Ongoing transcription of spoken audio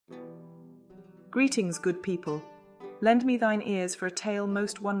Greetings, good people. Lend me thine ears for a tale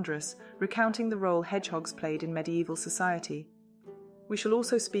most wondrous, recounting the role hedgehogs played in medieval society. We shall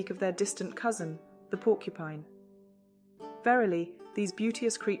also speak of their distant cousin, the porcupine. Verily, these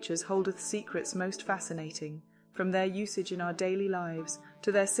beauteous creatures holdeth secrets most fascinating, from their usage in our daily lives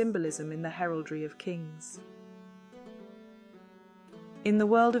to their symbolism in the heraldry of kings. In the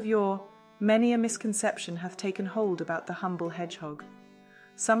world of yore, many a misconception hath taken hold about the humble hedgehog.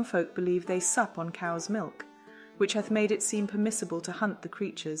 Some folk believe they sup on cow's milk, which hath made it seem permissible to hunt the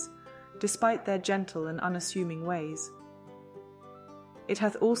creatures, despite their gentle and unassuming ways. It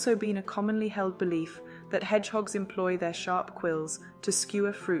hath also been a commonly held belief that hedgehogs employ their sharp quills to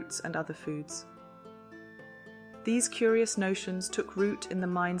skewer fruits and other foods. These curious notions took root in the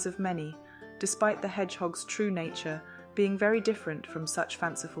minds of many, despite the hedgehog's true nature being very different from such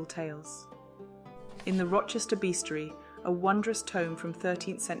fanciful tales. In the Rochester Bestiary, a wondrous tome from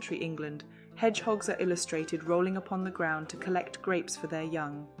 13th century England, hedgehogs are illustrated rolling upon the ground to collect grapes for their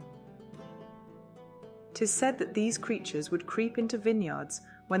young. 'Tis said that these creatures would creep into vineyards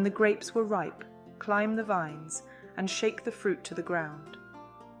when the grapes were ripe, climb the vines, and shake the fruit to the ground.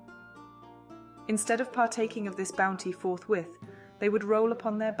 Instead of partaking of this bounty forthwith, they would roll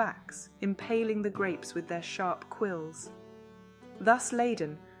upon their backs, impaling the grapes with their sharp quills. Thus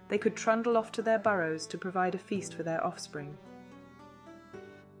laden, they could trundle off to their burrows to provide a feast for their offspring.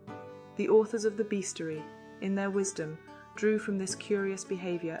 The authors of the Bestiary, in their wisdom, drew from this curious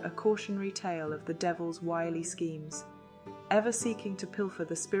behaviour a cautionary tale of the devil's wily schemes, ever seeking to pilfer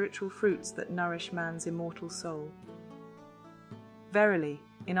the spiritual fruits that nourish man's immortal soul. Verily,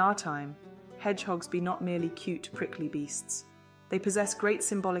 in our time, hedgehogs be not merely cute, prickly beasts. They possess great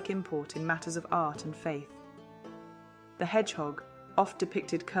symbolic import in matters of art and faith. The hedgehog, oft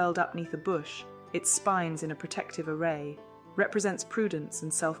depicted curled up neath a bush, its spines in a protective array, represents prudence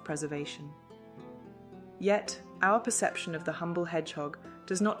and self-preservation. Yet, our perception of the humble hedgehog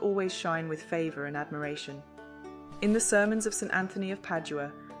does not always shine with favour and admiration. In the sermons of St. Anthony of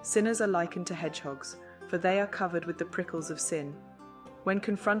Padua, sinners are likened to hedgehogs, for they are covered with the prickles of sin. When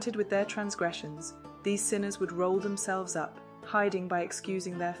confronted with their transgressions, these sinners would roll themselves up, hiding by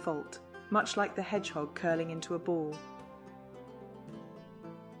excusing their fault, much like the hedgehog curling into a ball.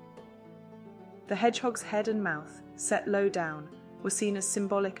 The hedgehog's head and mouth, set low down, were seen as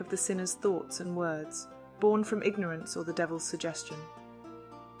symbolic of the sinner's thoughts and words, born from ignorance or the devil's suggestion.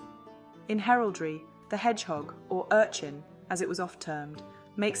 In heraldry, the hedgehog, or urchin, as it was oft termed,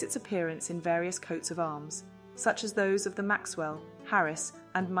 makes its appearance in various coats of arms, such as those of the Maxwell, Harris,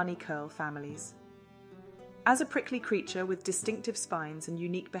 and Moneycurl families. As a prickly creature with distinctive spines and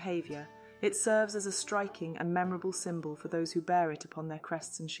unique behaviour, it serves as a striking and memorable symbol for those who bear it upon their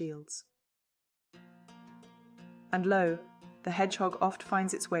crests and shields. And lo, the hedgehog oft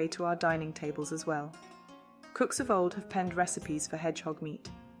finds its way to our dining tables as well. Cooks of old have penned recipes for hedgehog meat,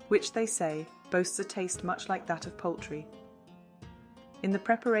 which, they say, boasts a taste much like that of poultry. In the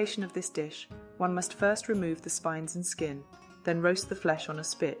preparation of this dish, one must first remove the spines and skin, then roast the flesh on a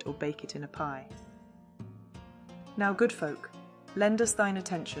spit or bake it in a pie. Now, good folk, lend us thine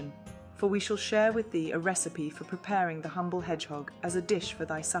attention, for we shall share with thee a recipe for preparing the humble hedgehog as a dish for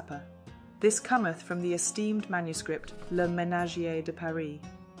thy supper. This cometh from the esteemed manuscript Le Ménagier de Paris.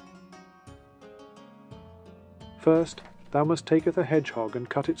 First, thou must taketh a hedgehog and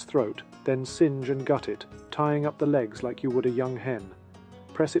cut its throat, then singe and gut it, tying up the legs like you would a young hen.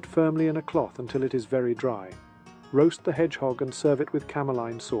 Press it firmly in a cloth until it is very dry. Roast the hedgehog and serve it with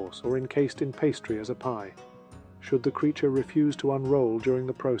cameline sauce or encased in pastry as a pie. Should the creature refuse to unroll during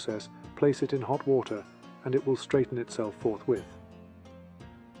the process, place it in hot water, and it will straighten itself forthwith.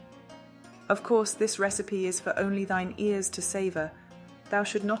 Of course, this recipe is for only thine ears to savour. Thou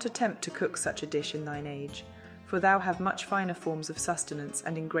should not attempt to cook such a dish in thine age, for thou have much finer forms of sustenance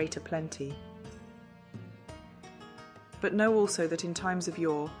and in greater plenty. But know also that in times of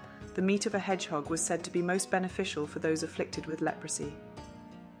yore, the meat of a hedgehog was said to be most beneficial for those afflicted with leprosy.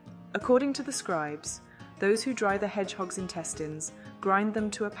 According to the scribes, those who dry the hedgehog's intestines, grind them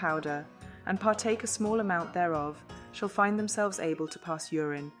to a powder, and partake a small amount thereof, shall find themselves able to pass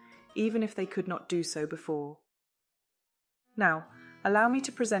urine, even if they could not do so before. Now, allow me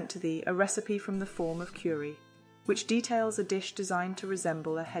to present to thee a recipe from the form of curry, which details a dish designed to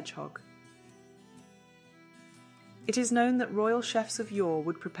resemble a hedgehog. It is known that royal chefs of yore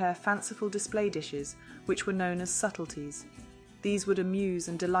would prepare fanciful display dishes which were known as subtleties. These would amuse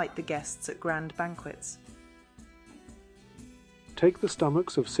and delight the guests at grand banquets. Take the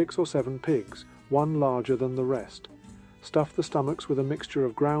stomachs of 6 or 7 pigs, one larger than the rest. Stuff the stomachs with a mixture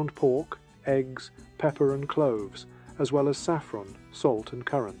of ground pork, eggs, pepper and cloves, as well as saffron, salt and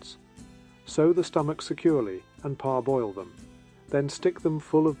currants. Sew the stomach securely and parboil them. Then stick them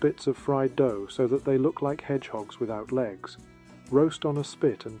full of bits of fried dough so that they look like hedgehogs without legs. Roast on a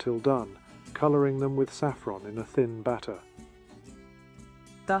spit until done, colouring them with saffron in a thin batter.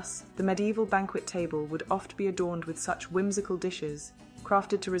 Thus, the medieval banquet table would oft be adorned with such whimsical dishes,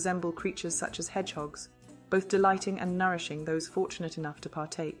 crafted to resemble creatures such as hedgehogs, both delighting and nourishing those fortunate enough to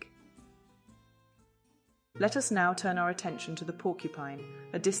partake. Let us now turn our attention to the porcupine,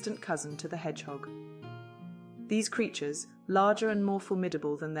 a distant cousin to the hedgehog. These creatures, larger and more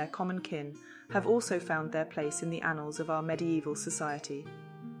formidable than their common kin, have also found their place in the annals of our medieval society.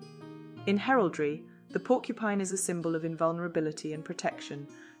 In heraldry, the porcupine is a symbol of invulnerability and protection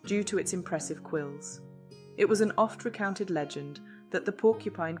due to its impressive quills. It was an oft-recounted legend that the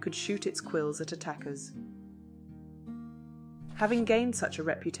porcupine could shoot its quills at attackers. Having gained such a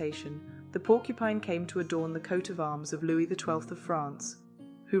reputation, the porcupine came to adorn the coat of arms of Louis XII of France,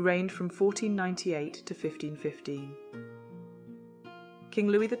 who reigned from 1498 to 1515. King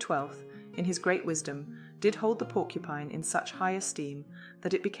Louis XII, in his great wisdom, did hold the porcupine in such high esteem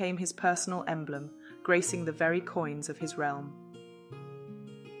that it became his personal emblem, gracing the very coins of his realm.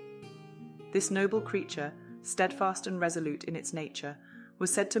 This noble creature, steadfast and resolute in its nature,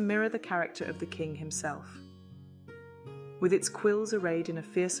 was said to mirror the character of the king himself. With its quills arrayed in a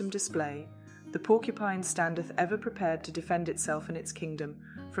fearsome display, the porcupine standeth ever prepared to defend itself and its kingdom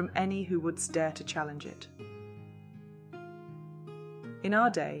from any who would dare to challenge it. In our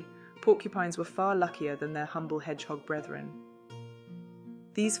day, porcupines were far luckier than their humble hedgehog brethren.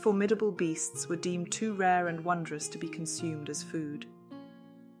 These formidable beasts were deemed too rare and wondrous to be consumed as food.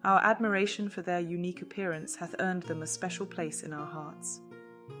 Our admiration for their unique appearance hath earned them a special place in our hearts,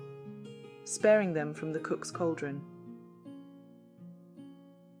 sparing them from the cook's cauldron.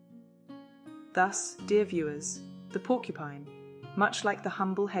 Thus, dear viewers, the porcupine, much like the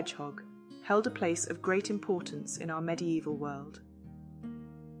humble hedgehog, held a place of great importance in our medieval world.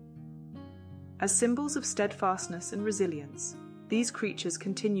 As symbols of steadfastness and resilience, these creatures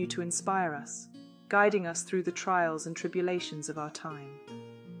continue to inspire us, guiding us through the trials and tribulations of our time.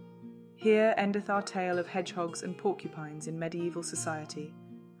 Here endeth our tale of hedgehogs and porcupines in medieval society,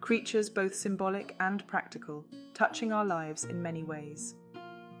 creatures both symbolic and practical, touching our lives in many ways.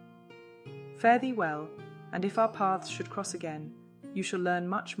 Fare thee well, and if our paths should cross again, you shall learn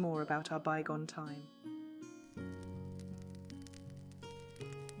much more about our bygone time.